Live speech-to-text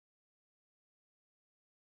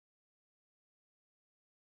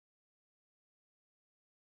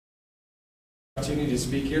Opportunity to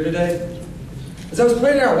speak here today. As I was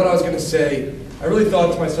planning out what I was going to say, I really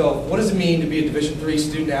thought to myself, what does it mean to be a Division III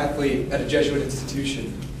student athlete at a Jesuit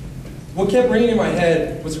institution? What kept ringing in my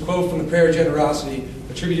head was a quote from the Prayer of Generosity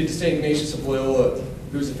attributed to St. Ignatius of Loyola,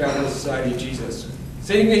 who was the founder of the Society of Jesus.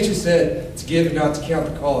 St. Ignatius said, to give and not to count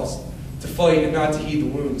the cost, to fight and not to heed the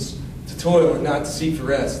wounds, to toil and not to seek for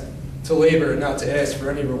rest, to labor and not to ask for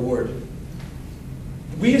any reward.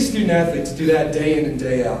 We as student athletes do that day in and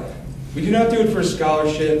day out. We do not do it for a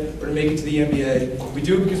scholarship or to make it to the NBA. We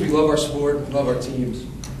do it because we love our sport and love our teams.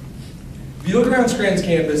 If you look around Scranton's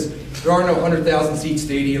campus, there are no 100,000-seat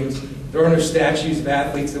stadiums. There are no statues of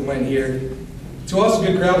athletes that went here. To us, a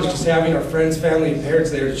good crowd is just having our friends, family, and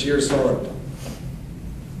parents there to cheer us on.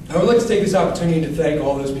 I would like to take this opportunity to thank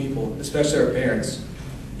all those people, especially our parents.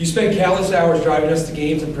 You spend countless hours driving us to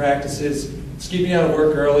games and practices, skipping out of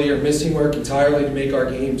work early or missing work entirely to make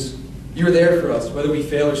our games. You are there for us, whether we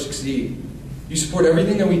fail or succeed. You support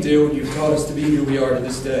everything that we do, and you've taught us to be who we are to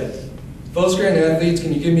this day. Fellow Scranton athletes,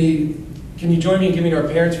 can you join me in giving our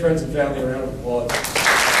parents, friends, and family a round of applause?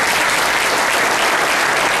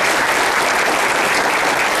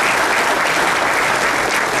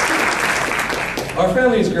 Our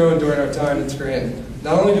family has grown during our time in Scranton.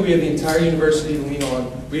 Not only do we have the entire university to lean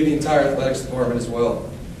on, we have the entire athletics department as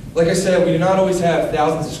well. Like I said, we do not always have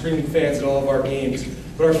thousands of screaming fans at all of our games,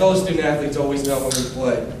 but our fellow student athletes always know when we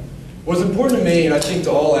play. What's important to me, and I think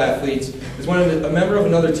to all athletes, is when a member of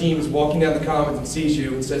another team is walking down the commons and sees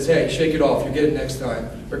you and says, hey, shake it off, you'll get it next time.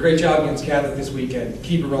 Or great job against Catholic this weekend,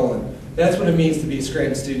 keep it rolling. That's what it means to be a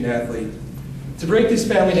Scranton student athlete. To break this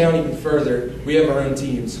family down even further, we have our own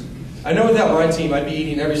teams. I know without my team, I'd be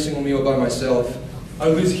eating every single meal by myself. I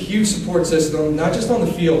would lose a huge support system, not just on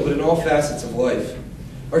the field, but in all facets of life.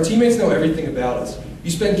 Our teammates know everything about us. You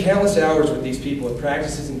spend countless hours with these people at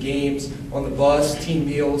practices and games, on the bus, team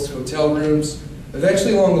meals, hotel rooms.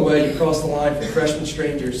 Eventually along the way, you cross the line from freshman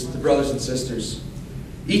strangers to brothers and sisters.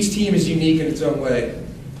 Each team is unique in its own way.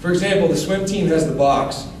 For example, the swim team has the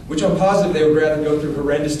box, which I'm positive they would rather go through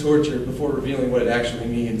horrendous torture before revealing what it actually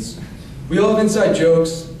means. We all have inside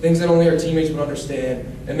jokes, things that only our teammates would understand,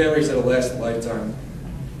 and memories that'll last a lifetime.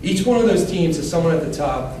 Each one of those teams has someone at the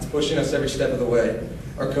top that's pushing us every step of the way,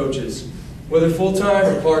 our coaches. Whether full-time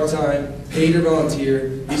or part-time, paid or volunteer,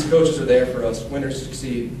 these coaches are there for us, win or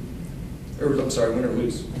succeed. Win or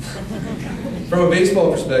lose. From a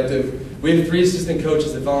baseball perspective, we have 3 assistant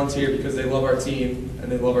coaches that volunteer because they love our team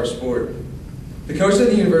and they love our sport. The coaches at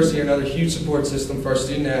the university are another huge support system for our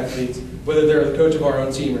student athletes, whether they're the coach of our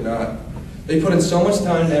own team or not. They put in so much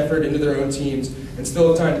time and effort into their own teams and still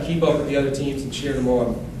have time to keep up with the other teams and cheer them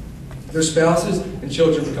on. Their spouses and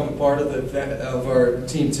children become a part of our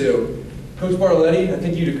team too. Coach Bartletti, I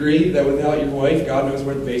think you'd agree that without your wife, God knows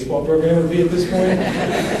where the baseball program would be at this point.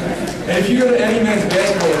 And if you go to any men's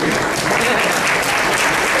basketball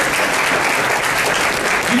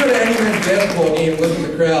game and look in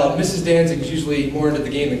the crowd, Mrs. Danzig is usually more into the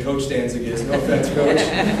game than Coach Danzig is. No offense, Coach.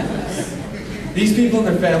 These people and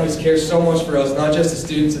their families care so much for us, not just as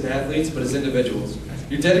students and athletes, but as individuals.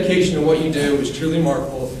 Your dedication to what you do is truly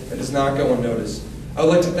remarkable and does not go unnoticed. I would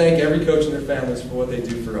like to thank every coach and their families for what they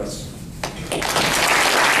do for us.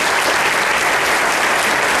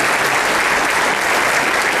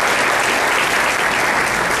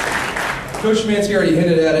 Coach Szymanski already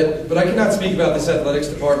hinted at it, but I cannot speak about this athletics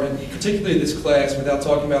department, particularly this class, without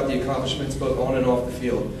talking about the accomplishments both on and off the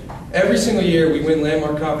field. Every single year we win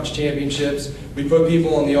landmark conference championships, we put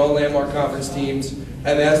people on the all-landmark conference teams,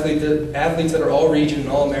 have athletes that are all-region and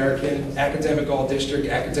all-American, academic all-district,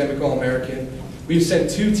 academic all-American. We've sent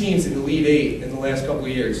 2 teams in the Elite 8 in the last couple of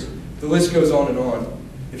years. The list goes on and on.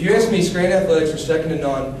 If you ask me, Scranton athletics are second to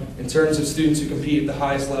none in terms of students who compete at the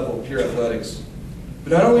highest level of pure athletics.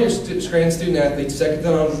 But not only are Scranton student athletes second to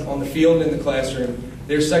none on the field and in the classroom,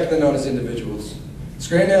 they are second to none as individuals.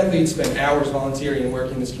 Scranton athletes spend hours volunteering and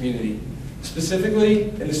working in this community. Specifically,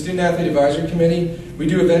 in the Student Athlete Advisory Committee, we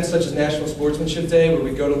do events such as National Sportsmanship Day, where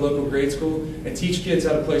we go to local grade school and teach kids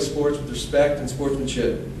how to play sports with respect and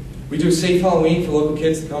sportsmanship. We do a safe Halloween for local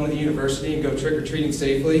kids to come to the university and go trick-or-treating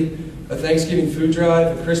safely, a Thanksgiving food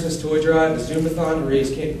drive, a Christmas toy drive, a Zoomathon to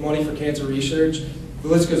raise money for cancer research. The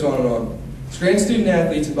list goes on and on. Scranton student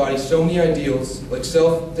athletes embody so many ideals like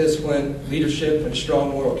self-discipline, leadership, and a strong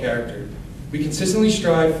moral character. We consistently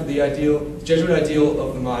strive for the Jesuit ideal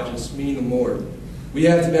of the modus, meaning the more. We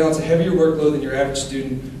have to balance a heavier workload than your average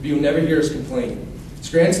student, but you'll never hear us complain.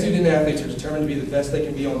 Scranton student athletes are determined to be the best they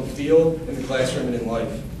can be on the field, in the classroom, and in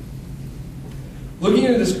life. Looking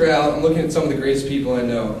into this crowd, I'm looking at some of the greatest people I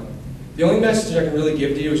know. The only message I can really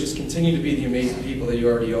give to you is just continue to be the amazing people that you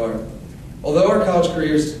already are. Although our college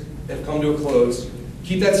careers have come to a close,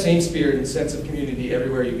 keep that same spirit and sense of community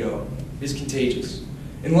everywhere you go. It is contagious.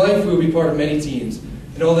 In life, we will be part of many teams,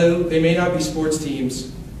 and although they may not be sports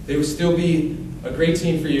teams, they will still be a great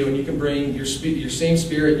team for you, and you can bring your same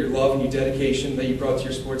spirit, your love, and your dedication that you brought to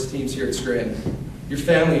your sports teams here at Scranton. Your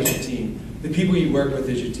family is your team. The people you work with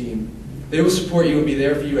is your team. They will support you and be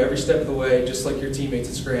there for you every step of the way, just like your teammates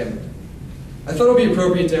at Scranton. I thought it would be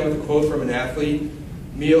appropriate to end with a quote from an athlete,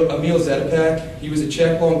 Emil Zetterpak. He was a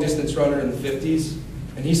Czech long-distance runner in the 50s,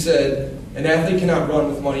 and he said, "An athlete cannot run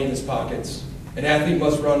with money in his pockets. An athlete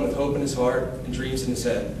must run with hope in his heart and dreams in his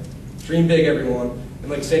head." Dream big, everyone, and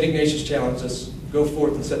like St. Ignatius challenged us, go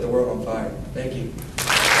forth and set the world on fire. Thank you.